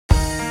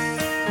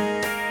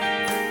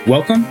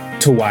Welcome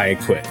to Why I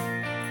Quit,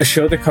 a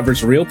show that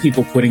covers real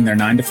people quitting their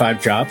 9-to-5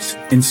 jobs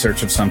in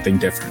search of something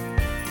different.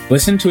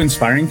 Listen to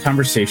inspiring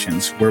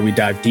conversations where we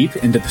dive deep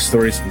into the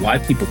stories of why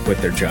people quit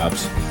their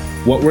jobs,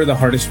 what were the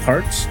hardest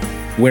parts,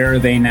 where are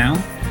they now,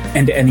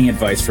 and any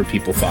advice for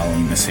people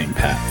following the same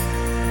path.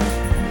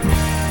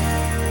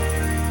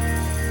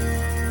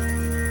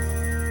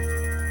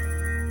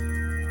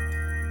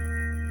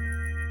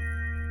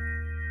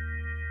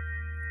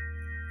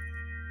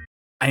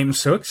 I am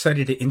so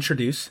excited to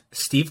introduce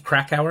Steve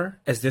Krakauer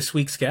as this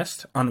week's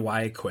guest on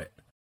Why I Quit.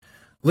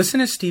 Listen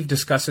as Steve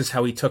discusses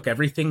how he took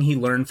everything he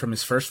learned from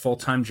his first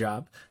full-time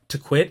job to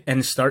quit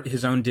and start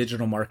his own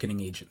digital marketing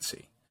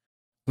agency.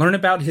 Learn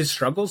about his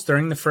struggles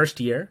during the first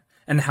year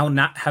and how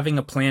not having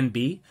a plan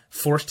B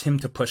forced him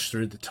to push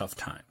through the tough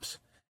times.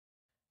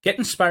 Get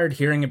inspired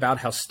hearing about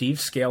how Steve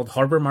scaled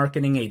Harbor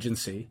Marketing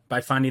Agency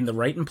by finding the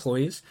right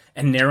employees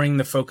and narrowing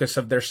the focus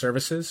of their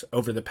services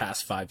over the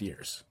past 5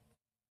 years.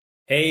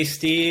 Hey,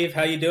 Steve,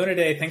 how you doing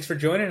today? Thanks for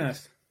joining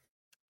us.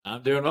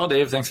 I'm doing well,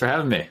 Dave. Thanks for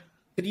having me.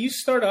 Could you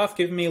start off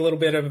giving me a little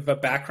bit of a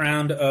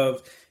background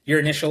of your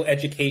initial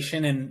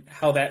education and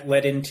how that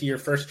led into your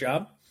first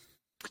job?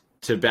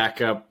 To back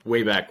up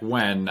way back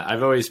when,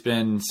 I've always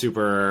been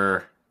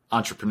super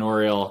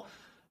entrepreneurial,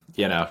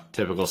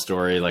 typical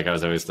story. Like I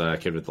was always the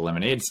kid with the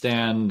lemonade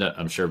stand.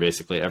 I'm sure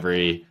basically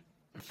every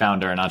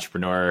founder and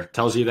entrepreneur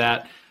tells you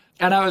that.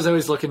 And I was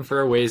always looking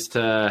for ways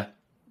to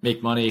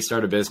make money,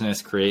 start a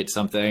business, create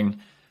something.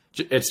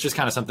 It's just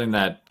kind of something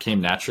that came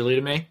naturally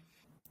to me.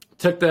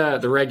 Took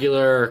the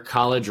regular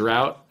college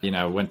route,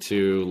 went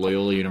to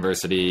Loyola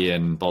University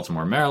in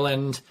Baltimore,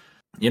 Maryland.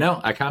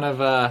 I kind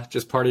of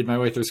just partied my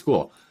way through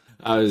school.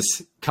 I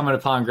was coming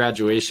upon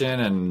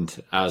graduation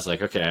and I was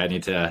like, okay, I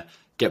need to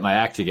get my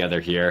act together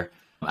here.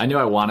 I knew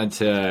I wanted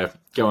to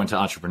go into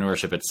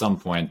entrepreneurship at some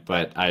point,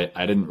 but I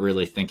didn't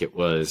really think it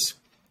was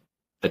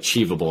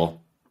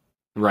achievable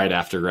right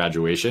after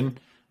graduation.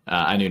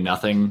 I knew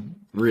nothing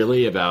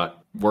really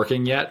about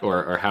working yet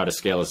or how to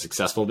scale a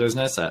successful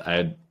business.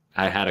 I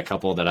had a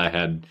couple that I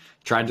had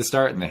tried to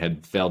start and they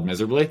had failed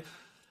miserably.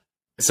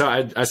 So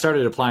I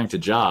started applying to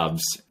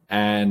jobs,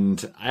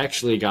 and I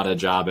actually got a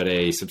job at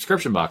a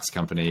subscription box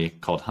company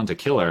called Hunt a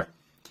Killer.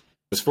 I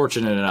was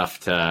fortunate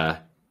enough to,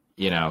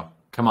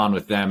 come on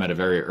with them at a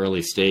very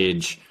early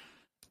stage.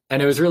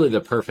 And it was really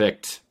the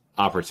perfect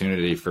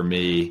opportunity for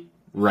me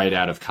right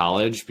out of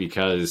college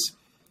because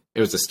it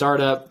was a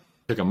startup.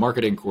 Took a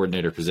marketing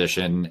coordinator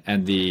position,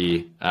 and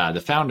the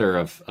founder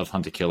of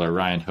Hunt a Killer,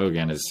 Ryan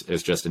Hogan,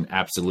 is just an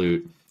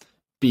absolute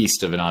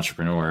beast of an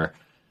entrepreneur.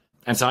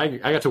 And so I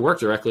got to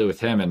work directly with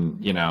him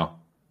and,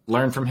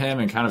 learn from him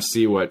and kind of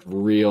see what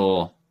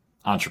real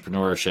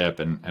entrepreneurship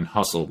and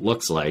hustle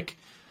looks like.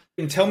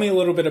 And tell me a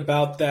little bit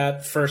about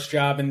that first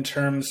job in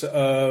terms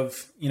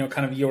of,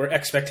 kind of your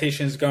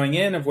expectations going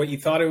in of what you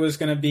thought it was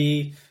going to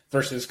be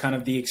versus kind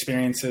of the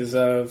experiences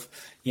of,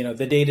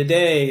 the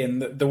day-to-day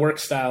and the work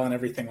style and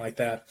everything like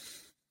that.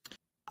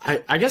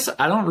 I guess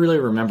I don't really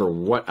remember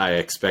what I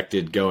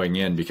expected going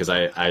in because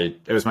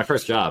it was my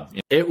first job.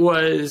 It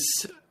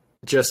was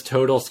just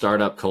total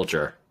startup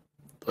culture,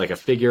 like a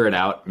figure it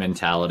out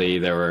mentality.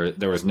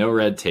 There was no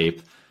red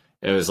tape.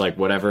 It was like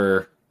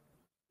whatever,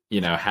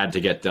 had to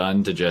get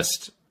done to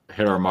just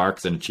hit our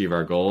marks and achieve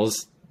our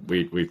goals.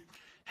 We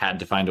had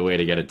to find a way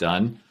to get it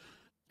done.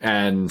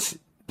 And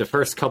the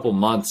first couple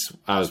months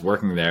I was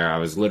working there, I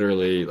was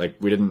literally like,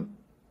 we didn't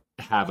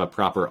have a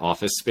proper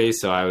office space.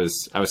 So I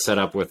was set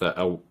up with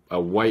a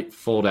white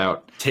fold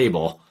out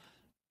table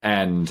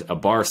and a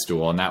bar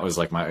stool. And that was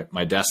like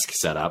my desk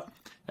setup.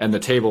 And the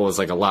table was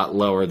like a lot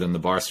lower than the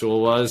bar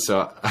stool was.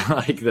 So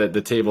like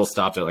the table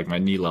stopped at like my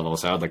knee level.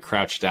 So I would like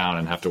crouch down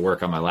and have to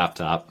work on my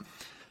laptop.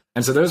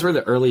 And so those were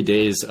the early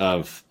days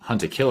of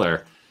Hunt a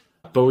Killer,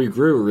 but we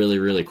grew really,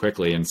 really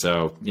quickly. And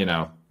so,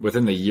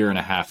 within the year and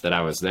a half that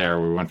I was there,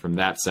 we went from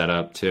that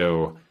setup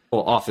to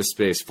full office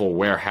space, full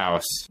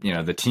warehouse.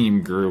 The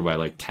team grew by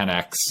like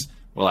 10x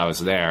while I was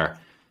there.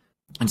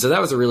 And so that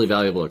was a really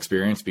valuable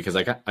experience because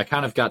I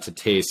kind of got to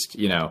taste,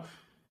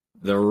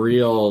 the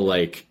real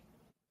like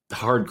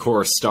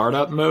hardcore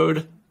startup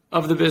mode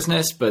of the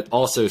business, but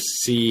also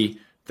see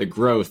the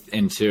growth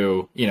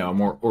into, a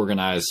more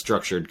organized,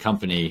 structured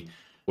company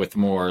with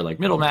more like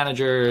middle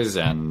managers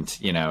and,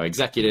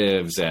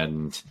 executives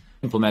and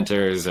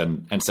implementers.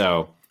 And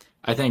so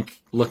I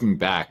think looking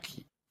back,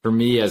 for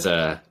me as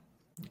a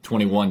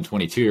 21,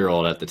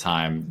 22-year-old at the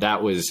time,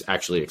 that was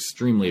actually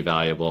extremely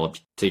valuable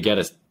to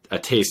get a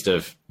taste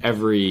of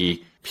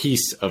every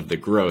piece of the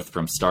growth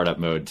from startup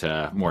mode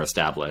to more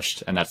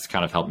established. And that's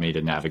kind of helped me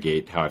to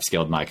navigate how I've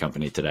scaled my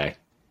company today.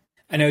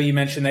 I know you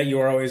mentioned that you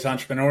were always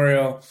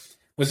entrepreneurial.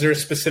 Was there a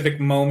specific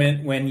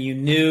moment when you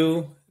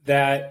knew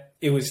that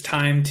it was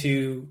time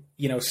to,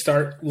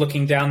 start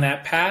looking down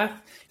that path?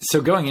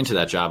 So going into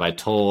that job, I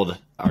told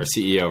our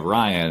CEO,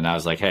 Ryan, and I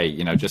was like, hey,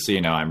 just so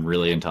you know, I'm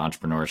really into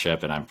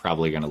entrepreneurship and I'm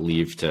probably going to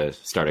leave to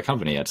start a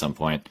company at some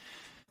point.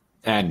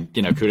 And,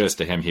 kudos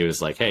to him. He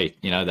was like, hey,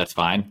 that's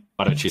fine.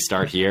 Why don't you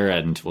start here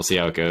and we'll see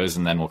how it goes.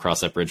 And then we'll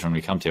cross that bridge when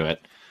we come to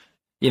it.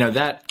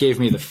 that gave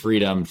me the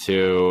freedom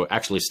to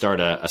actually start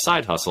a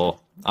side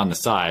hustle on the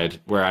side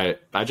where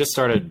I just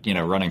started,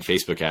 running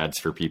Facebook ads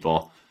for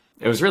people.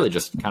 It was really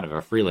just kind of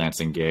a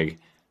freelancing gig,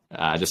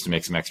 just to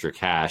make some extra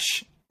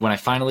cash. When I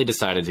finally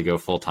decided to go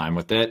full time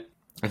with it,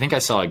 I think I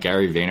saw a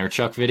Gary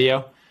Vaynerchuk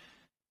video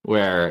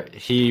where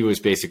he was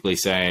basically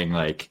saying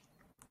like,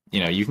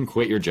 you can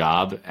quit your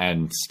job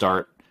and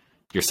start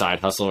your side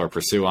hustle or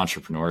pursue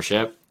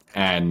entrepreneurship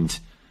and,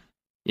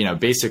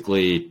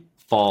 basically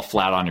fall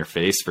flat on your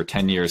face for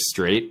 10 years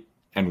straight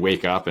and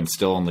wake up and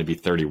still only be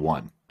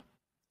 31.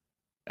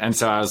 And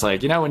so I was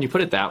like, when you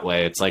put it that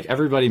way, it's like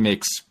everybody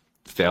makes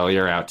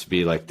failure out to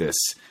be like this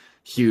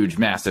huge,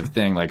 massive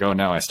thing. Like, oh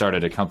no, I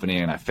started a company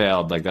and I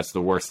failed. Like that's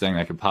the worst thing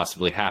that could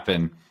possibly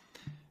happen.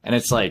 And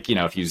it's like,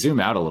 if you zoom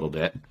out a little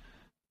bit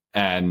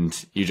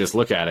and you just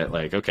look at it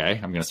like, okay,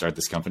 I'm going to start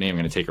this company. I'm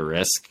going to take a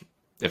risk.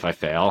 If I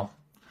fail,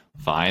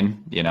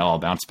 fine, I'll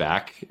bounce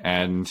back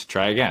and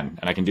try again.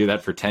 And I can do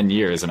that for 10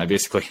 years. And I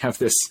basically have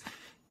this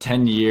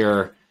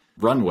 10-year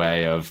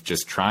runway of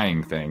just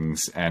trying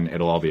things and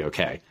it'll all be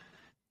okay.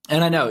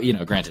 And I know,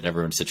 granted,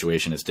 everyone's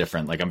situation is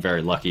different. Like I'm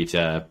very lucky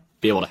to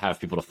be able to have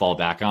people to fall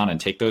back on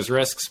and take those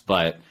risks.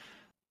 But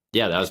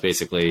yeah, that was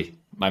basically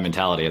my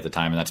mentality at the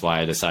time. And that's why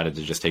I decided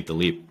to just take the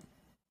leap.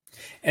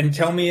 And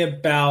tell me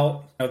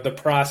about the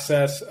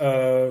process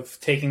of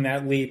taking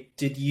that leap.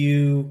 Did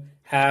you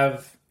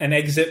have an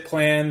exit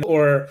plan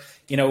or,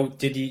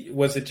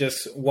 was it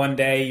just one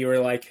day you were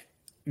like,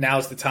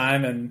 now's the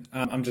time and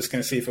I'm just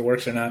going to see if it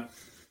works or not?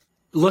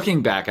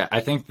 Looking back, I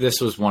think this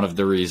was one of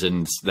the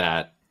reasons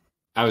that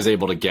I was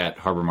able to get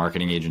Harbor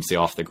Marketing Agency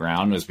off the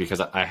ground was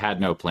because I had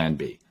no plan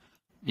B.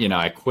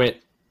 I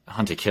quit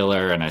Hunt a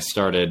Killer and I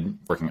started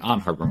working on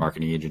Harbor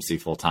Marketing Agency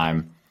full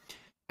time.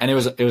 And it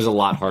was a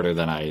lot harder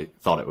than I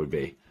thought it would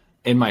be.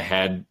 In my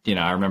head,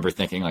 I remember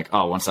thinking like,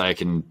 oh, once I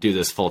can do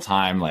this full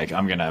time, like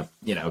I'm going to,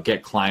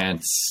 get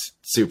clients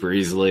super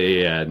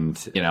easily and,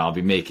 I'll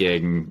be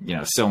making,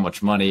 so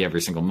much money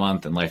every single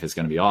month and life is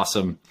going to be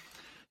awesome.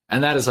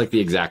 And that is like the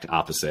exact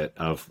opposite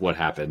of what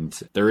happened.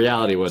 The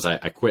reality was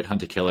I quit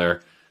Hunt a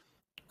Killer,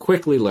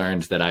 quickly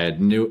learned that I had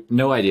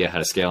no idea how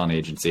to scale an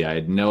agency. I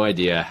had no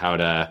idea how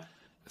to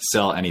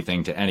sell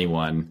anything to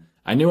anyone.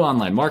 I knew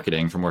online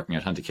marketing from working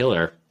at Hunt a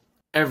Killer.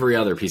 Every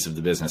other piece of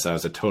the business, I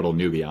was a total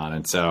newbie on.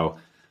 And so,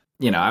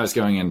 I was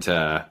going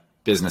into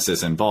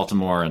businesses in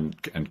Baltimore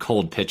and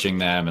cold pitching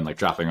them and like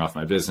dropping off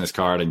my business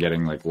card and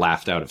getting like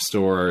laughed out of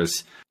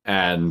stores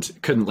and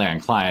couldn't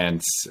land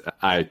clients.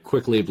 I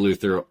quickly blew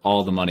through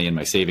all the money in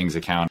my savings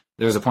account.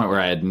 There was a point where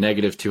I had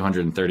negative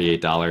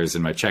 $238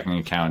 in my checking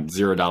account,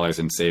 $0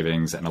 in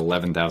savings, and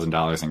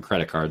 $11,000 in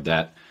credit card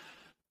debt.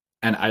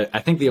 And I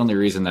think the only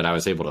reason that I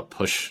was able to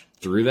push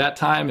through that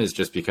time is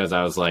just because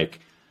I was like,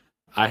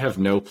 I have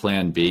no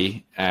plan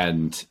B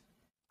and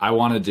I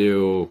want to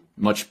do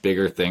much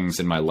bigger things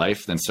in my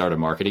life than start a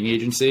marketing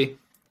agency.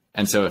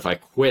 And so if I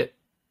quit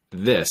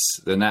this,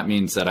 then that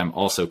means that I'm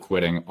also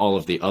quitting all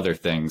of the other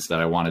things that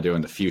I want to do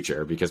in the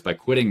future. Because by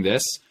quitting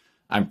this,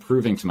 I'm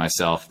proving to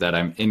myself that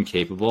I'm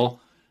incapable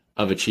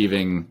of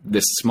achieving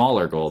this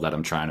smaller goal that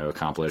I'm trying to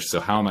accomplish. So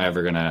how am I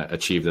ever going to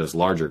achieve those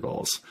larger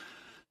goals?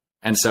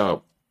 And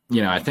so,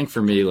 I think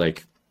for me,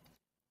 like,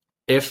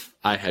 if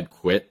I had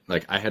quit,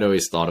 like I had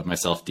always thought of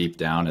myself deep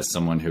down as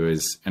someone who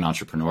is an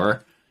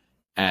entrepreneur,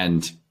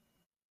 and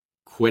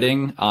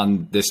quitting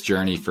on this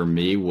journey for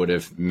me would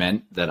have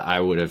meant that I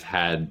would have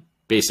had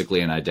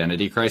basically an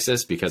identity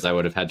crisis because I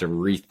would have had to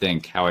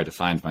rethink how I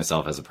defined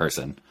myself as a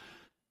person.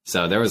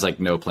 So there was like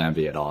no plan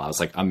B at all. I was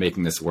like, I'm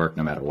making this work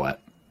no matter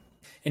what.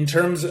 In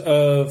terms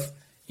of,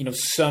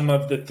 some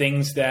of the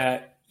things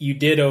that you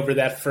did over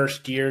that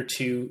first year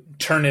to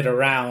turn it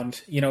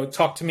around,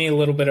 talk to me a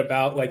little bit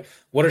about like,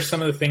 what are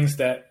some of the things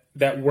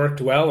that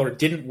worked well or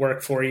didn't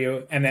work for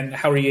you? And then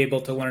how are you able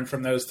to learn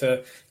from those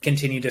to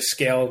continue to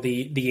scale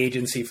the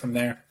agency from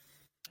there?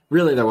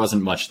 Really, there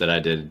wasn't much that I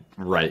did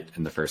right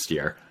in the first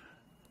year.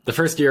 The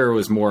first year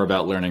was more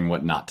about learning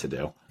what not to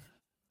do.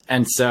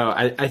 And so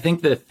I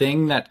think the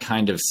thing that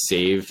kind of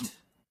saved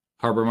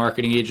Harbor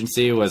Marketing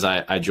Agency was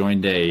I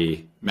joined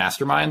a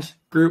mastermind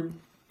group.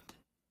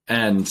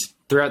 And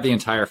throughout the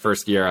entire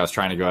first year, I was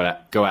trying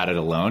to go at it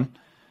alone.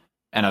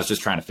 And I was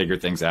just trying to figure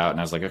things out. And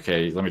I was like,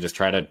 okay, let me just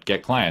try to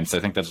get clients. I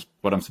think that's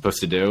what I'm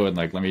supposed to do. And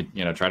like, let me,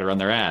 try to run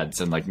their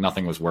ads. And like,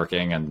 nothing was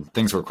working and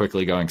things were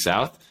quickly going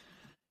south.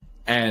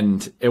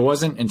 And it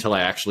wasn't until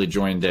I actually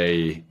joined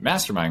a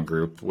mastermind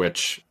group,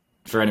 which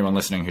for anyone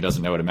listening who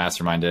doesn't know what a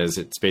mastermind is,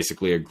 it's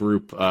basically a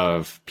group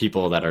of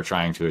people that are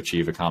trying to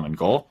achieve a common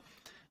goal.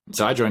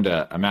 So I joined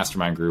a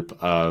mastermind group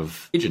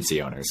of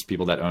agency owners,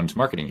 people that owned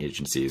marketing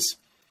agencies.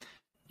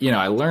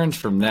 I learned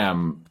from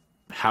them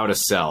how to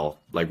sell,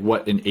 like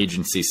what an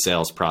agency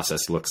sales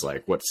process looks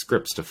like, what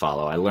scripts to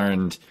follow. I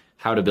learned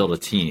how to build a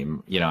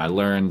team. I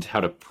learned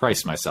how to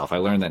price myself. I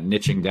learned that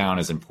niching down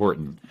is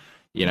important.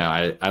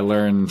 I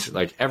learned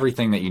like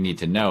everything that you need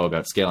to know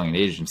about scaling an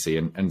agency.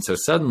 And so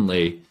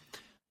suddenly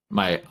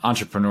my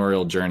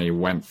entrepreneurial journey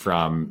went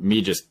from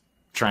me just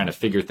trying to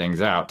figure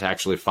things out to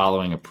actually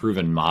following a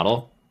proven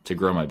model to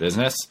grow my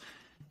business.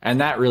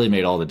 And that really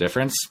made all the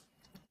difference.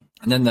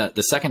 And then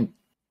the second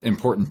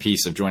important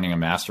piece of joining a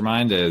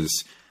mastermind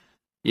is,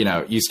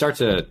 you start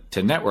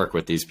to network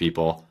with these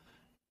people,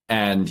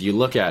 and you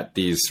look at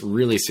these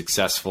really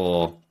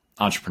successful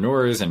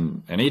entrepreneurs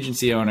and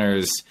agency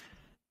owners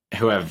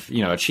who have,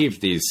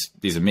 achieved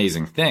these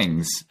amazing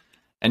things.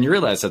 And you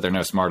realize that they're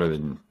no smarter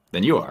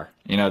than you are.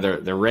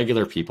 They're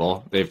regular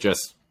people. They've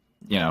just,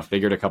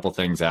 figured a couple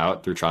things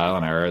out through trial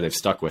and error. They've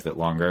stuck with it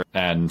longer,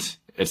 and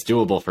it's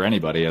doable for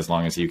anybody as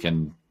long as you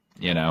can,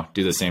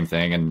 do the same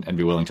thing and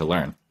be willing to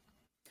learn.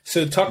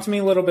 So talk to me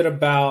a little bit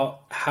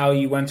about how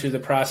you went through the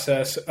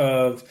process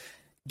of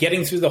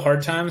getting through the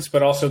hard times,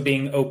 but also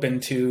being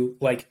open to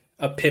like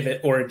a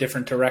pivot or a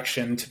different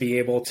direction to be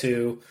able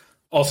to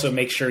also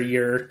make sure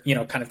you're,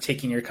 kind of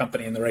taking your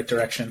company in the right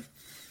direction.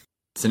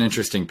 It's an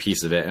interesting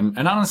piece of it.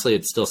 And honestly,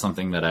 it's still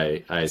something that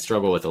I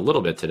struggle with a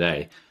little bit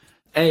today.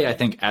 I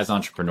think as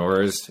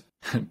entrepreneurs,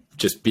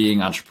 just being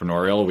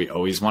entrepreneurial, we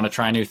always want to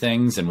try new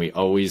things, and we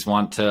always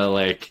want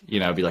to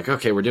be like,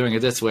 okay, we're doing it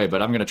this way,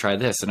 but I'm going to try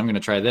this and I'm going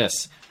to try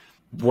this.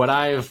 What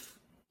I've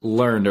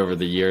learned over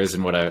the years,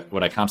 and what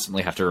I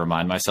constantly have to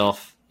remind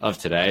myself of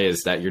today,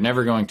 is that you're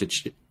never going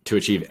to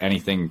achieve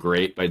anything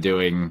great by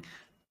doing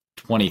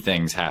 20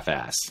 things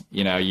half-ass.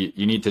 You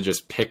need to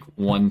just pick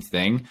one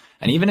thing.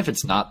 And even if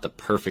it's not the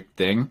perfect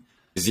thing,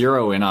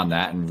 zero in on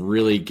that and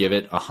really give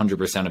it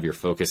 100% of your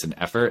focus and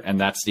effort. And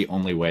that's the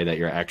only way that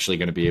you're actually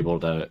going to be able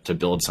to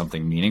build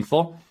something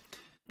meaningful.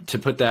 To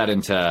put that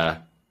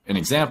into an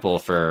example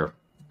for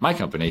my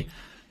company,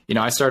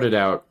 I started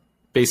out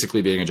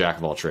basically being a jack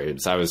of all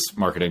trades. I was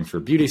marketing for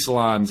beauty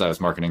salons. I was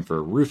marketing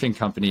for roofing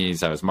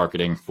companies. I was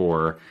marketing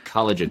for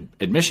college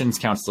admissions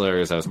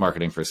counselors. I was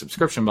marketing for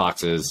subscription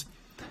boxes.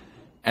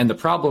 And the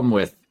problem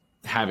with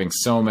having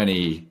so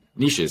many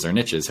niches,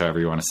 however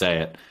you want to say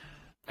it,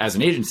 as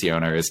an agency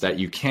owner, is that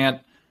you can't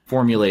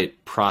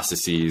formulate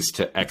processes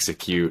to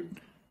execute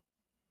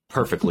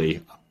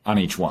perfectly on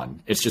each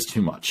one. It's just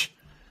too much.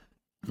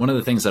 One of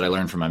the things that I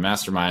learned from my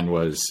mastermind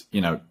was,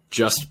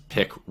 just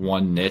pick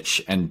one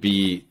niche and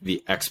be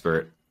the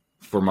expert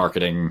for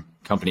marketing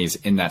companies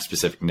in that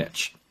specific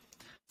niche.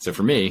 So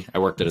for me, I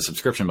worked at a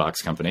subscription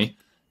box company.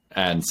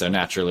 And so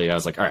naturally I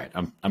was like, all right,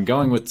 I'm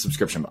going with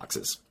subscription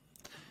boxes.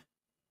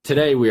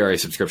 Today, we are a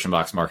subscription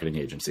box marketing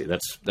agency.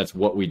 That's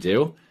what we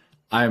do.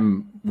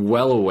 I'm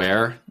well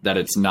aware that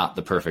it's not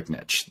the perfect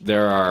niche.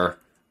 There are,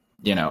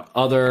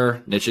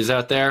 other niches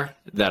out there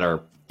that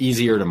are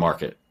easier to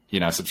market.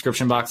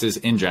 Subscription boxes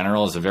in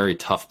general is a very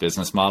tough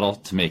business model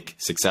to make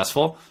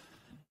successful.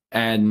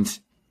 And,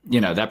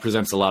 that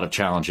presents a lot of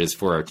challenges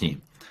for our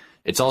team.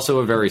 It's also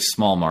a very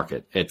small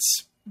market.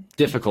 It's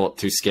difficult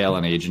to scale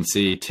an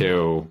agency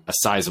to a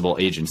sizable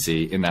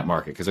agency in that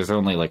market because there's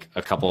only like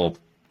a couple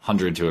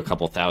hundred to a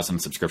couple thousand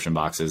subscription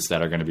boxes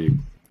that are going to be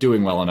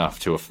doing well enough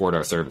to afford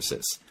our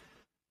services.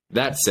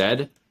 That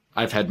said,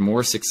 I've had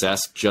more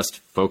success just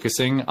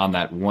focusing on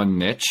that one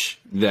niche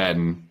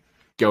than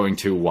going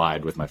too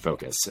wide with my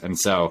focus. And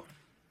so,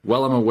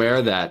 while I'm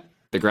aware that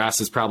the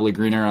grass is probably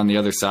greener on the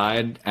other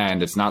side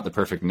and it's not the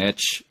perfect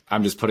niche,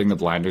 I'm just putting the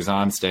blinders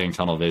on, staying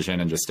tunnel vision,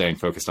 and just staying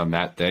focused on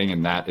that thing.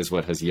 And that is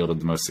what has yielded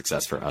the most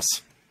success for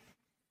us.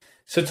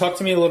 So talk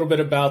to me a little bit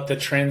about the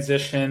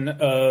transition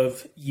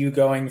of you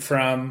going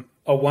from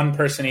a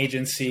one-person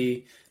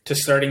agency to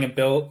starting a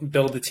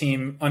build a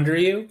team under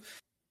you.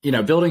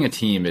 Building a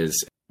team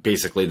is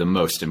basically the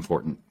most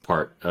important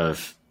part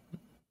of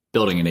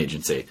building an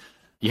agency.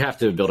 You have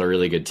to build a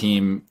really good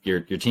team.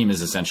 Your team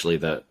is essentially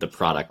the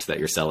product that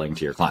you're selling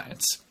to your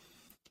clients.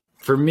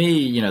 For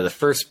me, the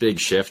first big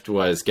shift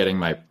was getting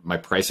my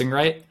pricing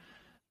right,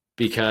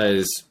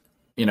 because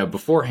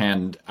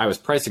beforehand, I was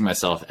pricing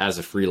myself as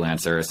a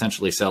freelancer,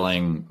 essentially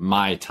selling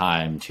my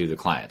time to the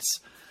clients.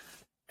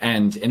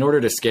 And in order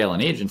to scale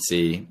an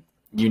agency,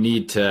 you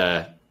need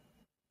to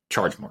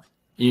charge more.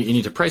 You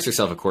need to price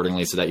yourself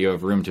accordingly so that you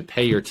have room to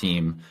pay your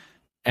team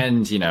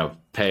and,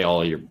 pay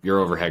all your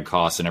overhead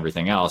costs and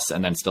everything else,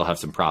 and then still have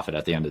some profit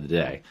at the end of the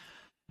day.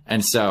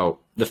 And so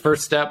the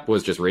first step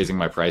was just raising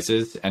my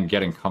prices and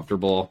getting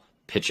comfortable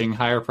pitching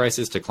higher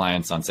prices to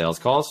clients on sales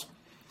calls.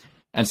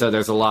 And so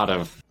there's a lot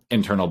of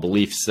internal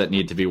beliefs that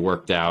need to be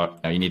worked out.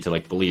 You need to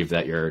believe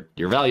that you're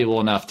valuable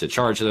enough to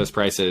charge those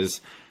prices.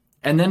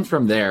 And then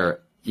from there,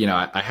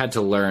 I had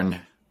to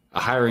learn a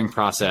hiring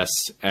process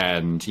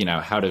and,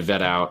 how to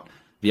vet out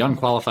the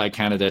unqualified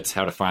candidates,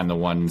 how to find the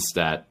ones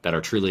that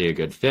are truly a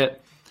good fit.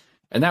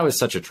 And that was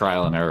such a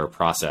trial and error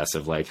process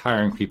of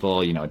hiring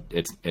people,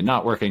 it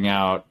not working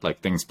out,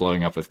 things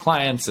blowing up with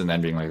clients, and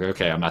then being like,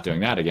 okay, I'm not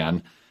doing that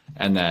again.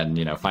 And then,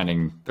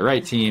 finding the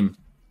right team.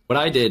 What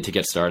I did to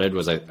get started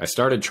was I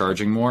started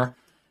charging more,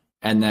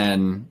 and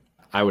then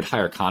I would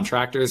hire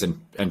contractors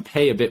and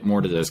pay a bit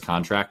more to those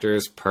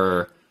contractors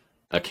per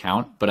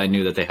account. But I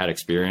knew that they had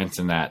experience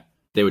and that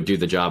they would do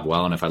the job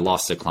well. And if I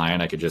lost a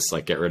client, I could just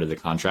get rid of the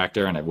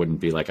contractor, and it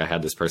wouldn't be like I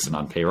had this person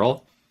on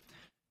payroll.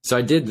 So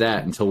I did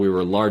that until we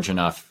were large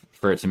enough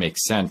for it to make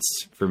sense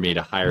for me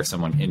to hire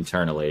someone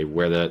internally,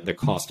 where the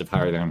cost of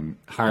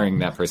hiring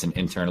that person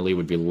internally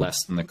would be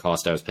less than the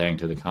cost I was paying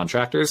to the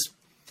contractors.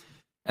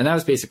 And that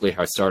was basically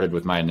how I started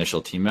with my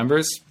initial team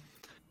members.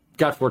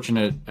 Got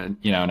fortunate,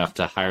 enough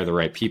to hire the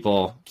right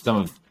people, some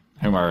of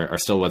whom are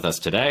still with us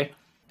today.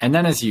 And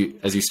then as you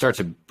start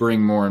to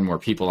bring more and more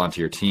people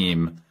onto your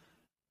team,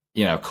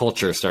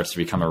 culture starts to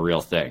become a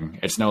real thing.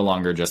 It's no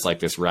longer just like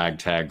this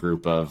ragtag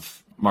group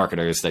of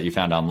marketers that you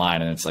found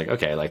online. And it's like,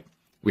 okay, like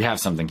we have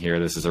something here.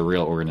 This is a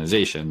real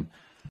organization.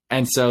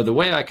 And so the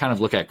way I kind of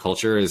look at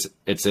culture is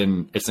it's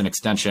an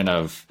extension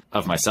of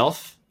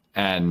myself.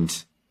 And,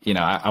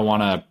 I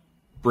want to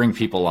bring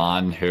people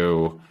on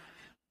who,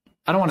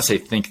 I don't want to say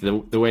think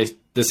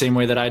the same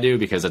way that I do,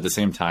 because at the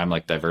same time,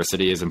 like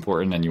diversity is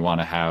important and you want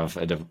to have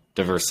a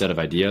diverse set of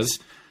ideas.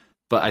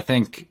 But I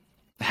think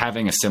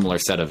having a similar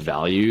set of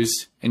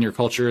values in your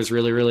culture is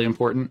really, really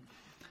important.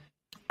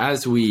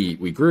 As we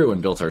grew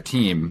and built our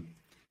team,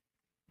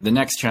 the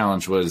next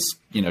challenge was,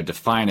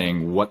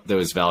 defining what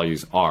those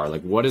values are,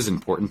 like what is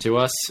important to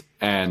us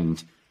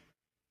and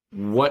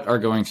what are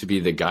going to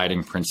be the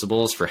guiding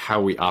principles for how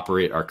we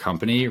operate our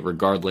company,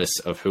 regardless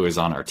of who is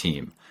on our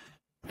team.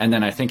 And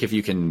then I think if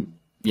you can,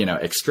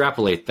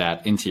 extrapolate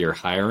that into your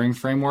hiring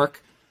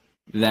framework,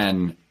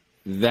 then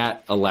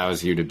that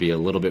allows you to be a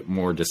little bit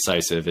more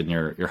decisive in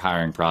your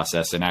hiring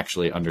process and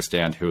actually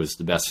understand who is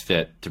the best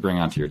fit to bring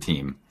onto your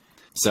team.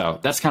 So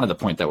that's kind of the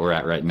point that we're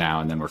at right now.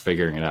 And then we're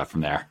figuring it out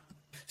from there.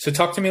 So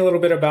talk to me a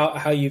little bit about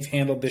how you've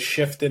handled the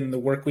shift in the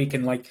work week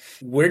and like,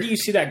 where do you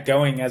see that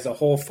going as a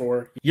whole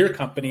for your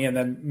company and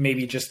then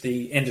maybe just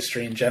the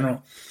industry in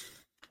general?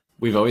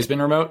 We've always been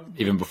remote,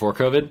 even before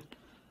COVID.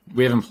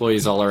 We have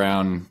employees all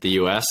around the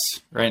US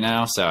right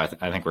now. So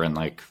I think we're in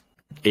like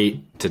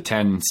 8 to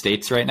 10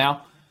 states right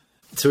now.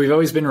 So we've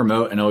always been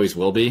remote and always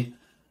will be.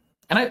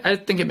 And I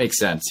think it makes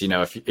sense.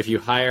 If you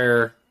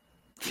hire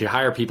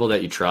people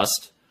that you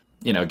trust,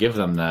 give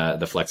them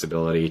the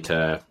flexibility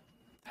to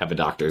have a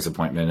doctor's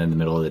appointment in the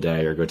middle of the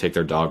day or go take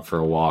their dog for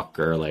a walk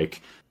or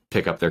like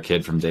pick up their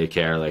kid from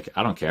daycare. Like,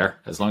 I don't care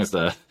as long as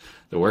the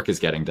work is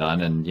getting done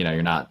and,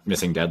 you're not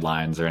missing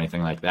deadlines or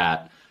anything like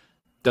that.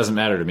 Doesn't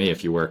matter to me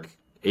if you work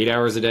 8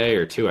 hours a day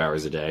or 2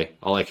 hours a day.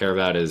 All I care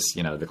about is,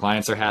 the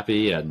clients are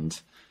happy and,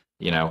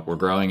 we're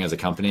growing as a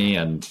company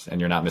and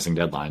you're not missing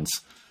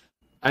deadlines.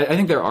 I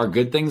think there are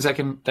good things that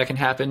can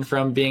happen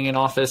from being in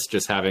office,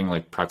 just having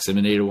like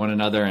proximity to one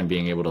another and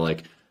being able to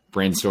like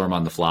brainstorm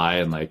on the fly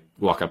and like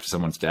walk up to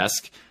someone's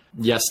desk.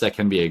 Yes, that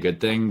can be a good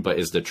thing, but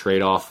is the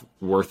trade-off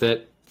worth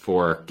it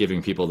for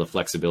giving people the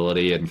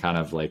flexibility and kind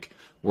of like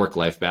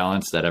work-life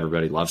balance that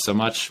everybody loves so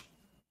much?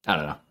 I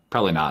don't know.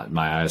 Probably not in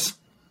my eyes.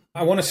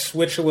 I want to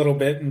switch a little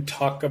bit and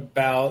talk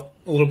about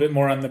a little bit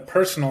more on the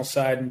personal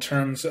side in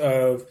terms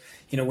of,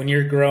 when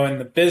you're growing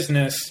the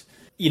business,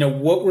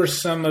 what were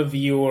some of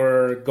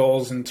your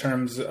goals in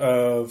terms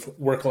of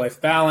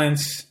work-life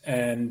balance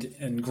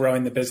and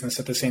growing the business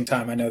at the same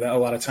time? I know that a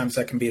lot of times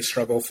that can be a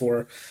struggle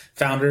for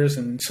founders.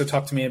 And so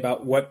talk to me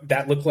about what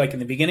that looked like in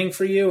the beginning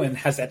for you, and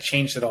has that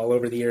changed at all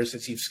over the years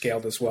as you've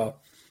scaled as well?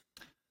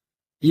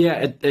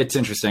 Yeah, it's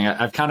interesting.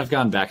 I've kind of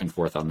gone back and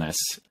forth on this.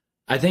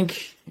 I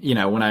think,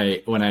 when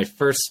I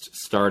first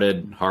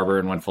started Harbor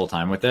and went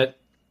full-time with it,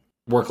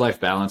 work-life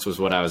balance was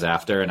what I was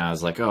after. And I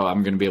was like, oh,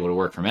 I'm going to be able to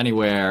work from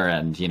anywhere.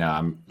 And,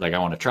 I'm like, I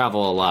want to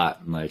travel a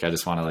lot. And like, I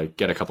just want to like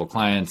get a couple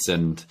clients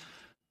and,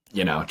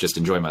 just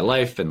enjoy my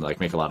life and like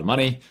make a lot of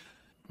money.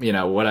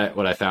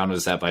 What I found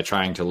was that by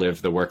trying to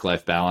live the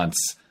work-life balance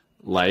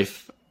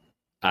life,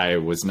 I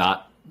was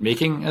not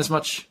making as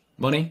much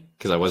money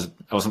because I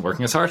wasn't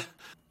working as hard.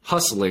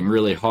 Hustling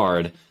really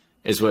hard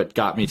is what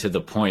got me to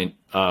the point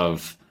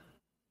of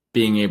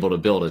being able to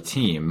build a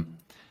team.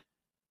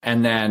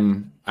 And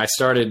then I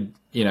started,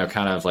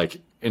 kind of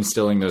like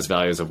instilling those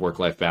values of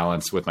work-life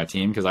balance with my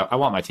team, because I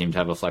want my team to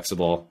have a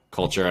flexible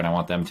culture and I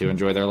want them to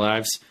enjoy their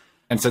lives.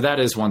 And so that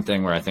is one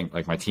thing where I think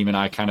like my team and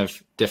I kind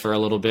of differ a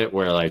little bit,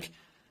 where like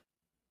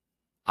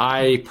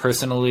I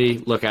personally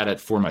look at it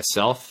for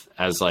myself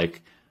as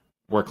like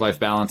work-life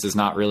balance is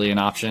not really an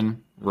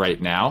option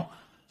right now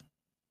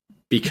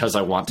because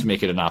I want to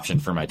make it an option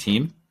for my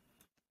team,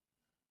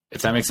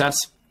 if that makes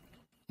sense.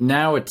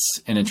 Now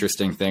it's an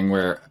interesting thing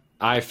where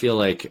I feel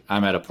like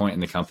I'm at a point in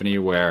the company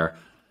where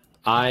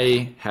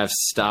I have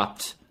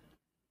stopped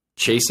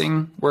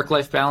chasing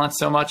work-life balance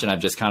so much, and I've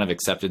just kind of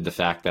accepted the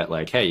fact that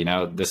like, hey,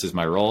 this is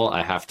my role.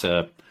 I have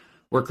to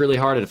work really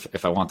hard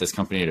if I want this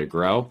company to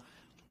grow.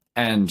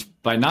 And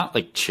by not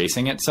like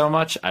chasing it so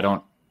much, I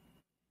don't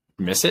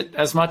miss it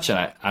as much.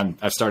 And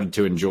I've started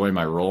to enjoy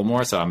my role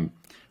more. So I'm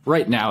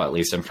right now, at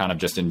least, I'm kind of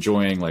just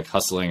enjoying like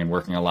hustling and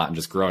working a lot and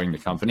just growing the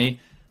company.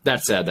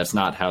 That said, that's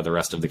not how the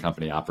rest of the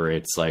company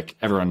operates. Like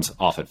everyone's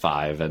off at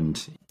 5, and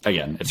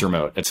again, it's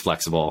remote, it's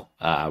flexible.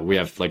 We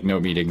have like no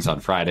meetings on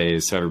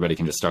Fridays, so everybody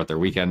can just start their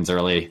weekends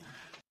early.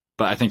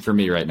 But I think for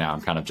me right now, I'm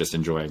kind of just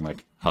enjoying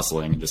like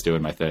hustling and just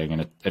doing my thing,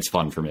 and it's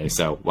fun for me.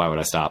 So why would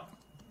I stop?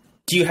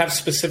 Do you have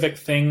specific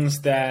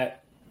things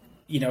that,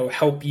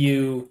 help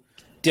you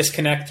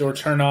disconnect or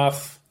turn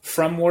off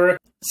from work?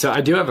 So I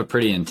do have a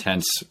pretty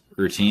intense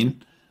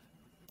routine.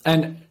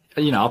 And,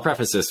 I'll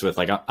preface this with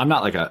like, I'm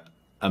not like a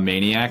a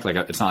maniac. Like,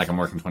 it's not like I'm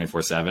working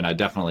 24/7. I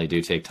definitely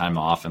do take time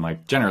off, and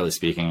like generally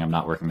speaking, I'm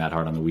not working that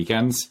hard on the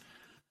weekends.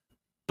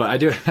 But I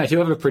do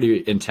have a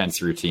pretty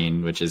intense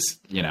routine, which is,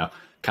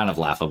 kind of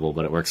laughable,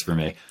 but it works for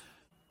me.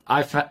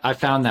 I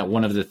found that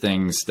one of the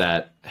things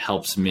that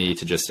helps me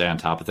to just stay on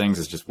top of things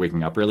is just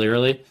waking up really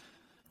early.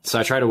 So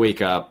I try to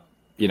wake up,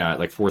 at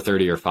like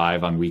 4:30 or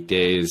 5 on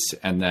weekdays,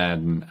 and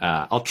then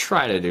I'll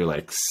try to do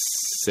like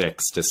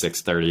 6 to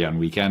 6:30 on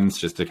weekends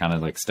just to kind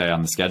of like stay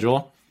on the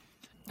schedule.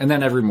 And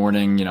then every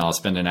morning, I'll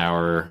spend an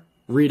hour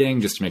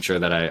reading just to make sure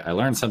that I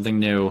learn something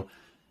new.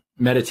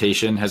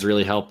 Meditation has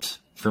really helped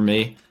for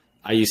me.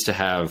 I used to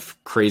have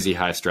crazy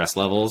high stress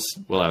levels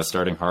while I was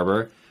starting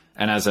Harbor.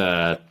 And as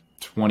a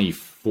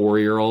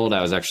 24-year-old,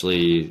 I was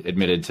actually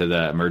admitted to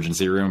the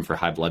emergency room for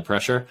high blood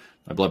pressure.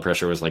 My blood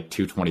pressure was like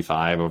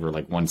 225 over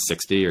like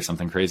 160 or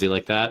something crazy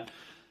like that.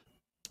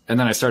 And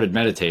then I started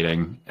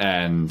meditating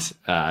and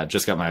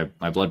just got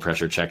my blood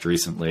pressure checked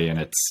recently. And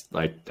it's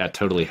like at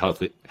totally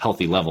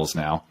healthy levels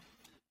now.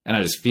 And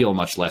I just feel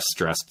much less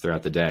stressed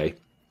throughout the day.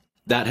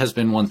 That has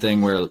been one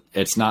thing where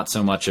it's not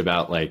so much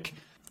about like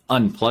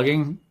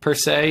unplugging per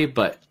se,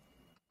 but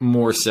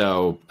more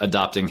so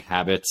adopting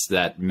habits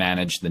that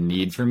manage the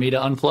need for me to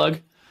unplug.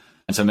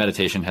 And so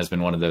meditation has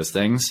been one of those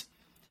things.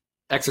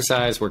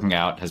 Exercise, working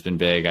out has been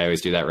big. I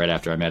always do that right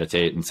after I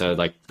meditate. And so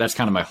like that's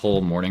kind of my whole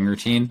morning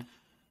routine.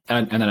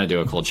 And then I do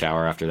a cold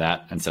shower after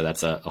that. And so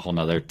that's a whole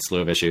nother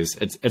slew of issues.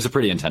 It's a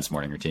pretty intense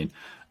morning routine.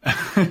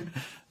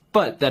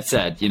 But that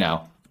said,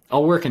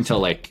 I'll work until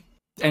like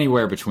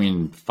anywhere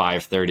between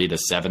 5:30 to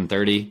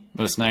 7:30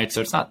 most nights.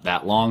 So it's not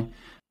that long.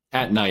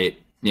 At night,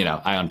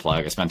 I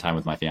unplug. I spend time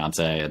with my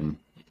fiance and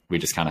we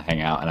just kind of hang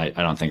out, and I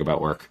don't think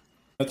about work.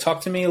 Talk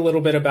to me a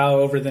little bit about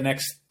over the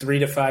next 3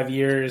 to 5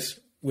 years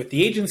with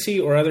the agency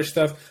or other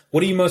stuff.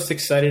 What are you most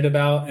excited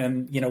about?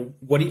 And,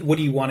 what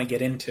do you want to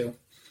get into?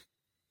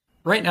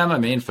 Right now, my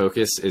main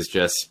focus is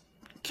just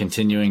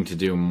continuing to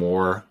do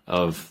more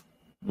of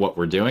what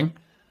we're doing.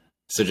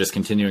 So just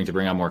continuing to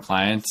bring on more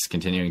clients,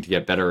 continuing to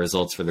get better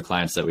results for the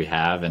clients that we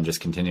have, and just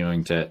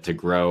continuing to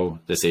grow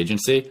this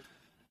agency.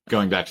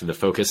 Going back to the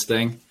focus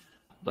thing,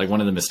 like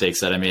one of the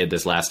mistakes that I made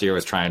this last year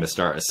was trying to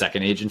start a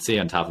second agency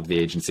on top of the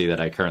agency that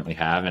I currently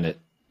have. And it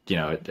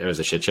was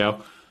a shit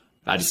show.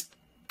 I just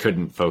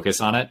couldn't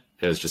focus on it.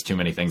 It was just too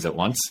many things at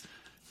once.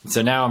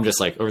 So now I'm just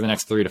like, over the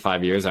next 3 to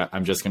 5 years,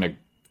 I'm just going to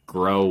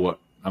grow what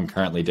I'm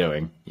currently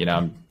doing.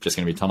 I'm just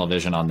going to be tunnel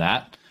vision on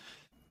that.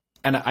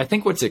 And I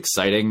think what's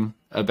exciting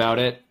about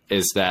it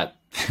is that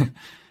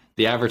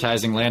the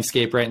advertising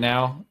landscape right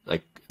now,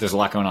 like, there's a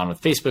lot going on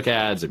with Facebook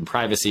ads and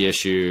privacy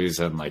issues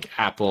and like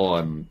Apple,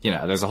 and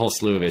there's a whole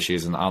slew of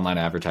issues in the online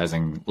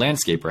advertising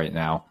landscape right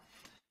now.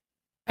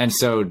 And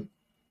so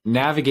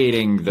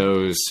navigating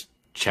those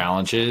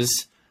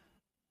challenges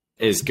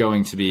is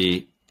going to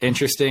be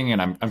interesting,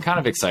 and I'm kind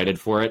of excited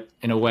for it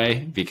in a way,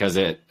 because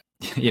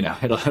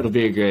it'll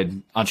be a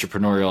good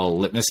entrepreneurial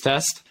litmus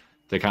test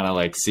to kind of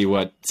like see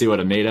what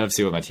I'm made of,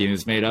 see what my team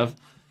is made of.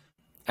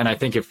 And I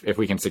think if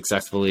we can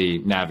successfully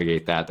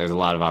navigate that, there's a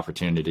lot of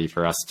opportunity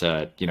for us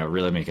to,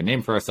 really make a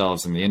name for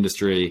ourselves in the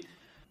industry.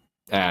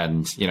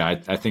 And,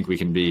 I think we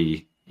can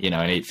be, an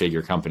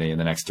 8-figure company in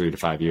the next 3 to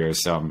 5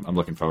 years. So I'm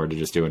looking forward to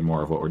just doing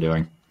more of what we're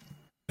doing.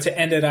 To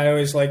end it, I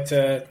always like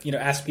to,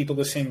 ask people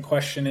the same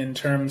question in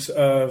terms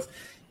of,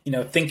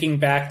 thinking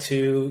back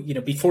to,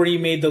 before you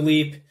made the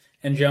leap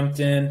and jumped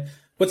in.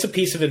 What's a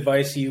piece of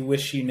advice you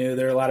wish you knew?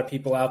 There are a lot of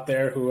people out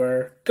there who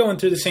are going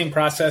through the same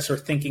process or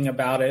thinking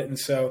about it. And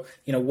so,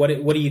 what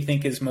do you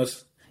think is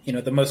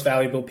the most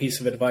valuable piece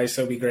of advice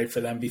that would be great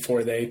for them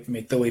before they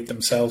make the leap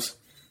themselves?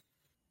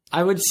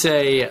 I would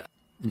say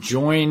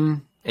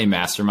join a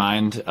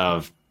mastermind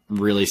of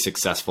really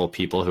successful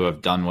people who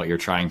have done what you're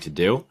trying to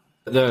do.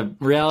 The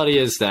reality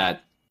is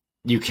that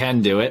you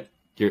can do it.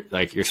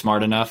 You're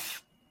smart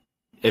enough.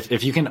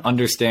 If you can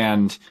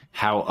understand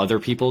how other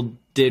people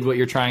did what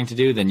you're trying to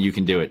do, then you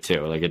can do it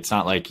too. Like, it's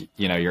not like,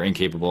 you're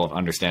incapable of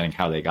understanding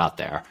how they got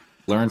there.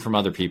 Learn from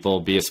other people,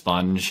 be a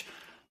sponge,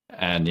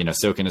 and,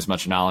 soak in as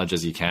much knowledge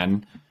as you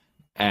can,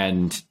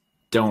 and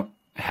don't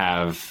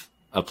have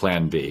a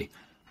plan B.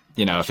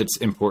 If it's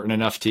important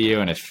enough to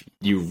you and if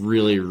you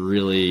really,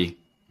 really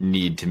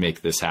need to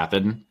make this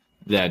happen,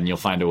 then you'll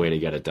find a way to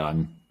get it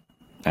done.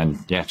 And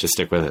yeah, just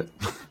stick with it.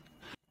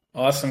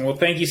 Awesome. Well,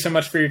 thank you so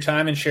much for your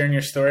time and sharing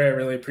your story. I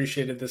really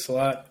appreciated this a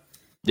lot.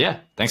 Yeah.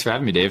 Thanks for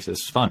having me, Dave.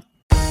 This was fun.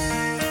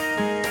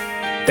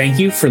 Thank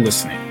you for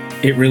listening.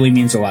 It really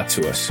means a lot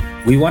to us.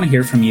 We want to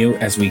hear from you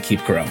as we keep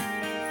growing.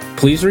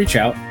 Please reach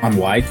out on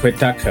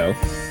whyquit.co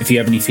if you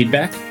have any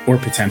feedback or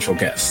potential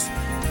guests.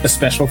 A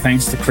special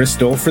thanks to Chris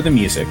Dole for the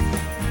music.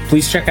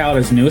 Please check out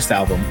his newest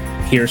album,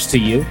 Here's to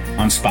You,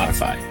 on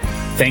Spotify.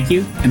 Thank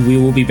you, and we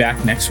will be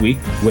back next week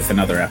with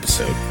another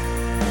episode.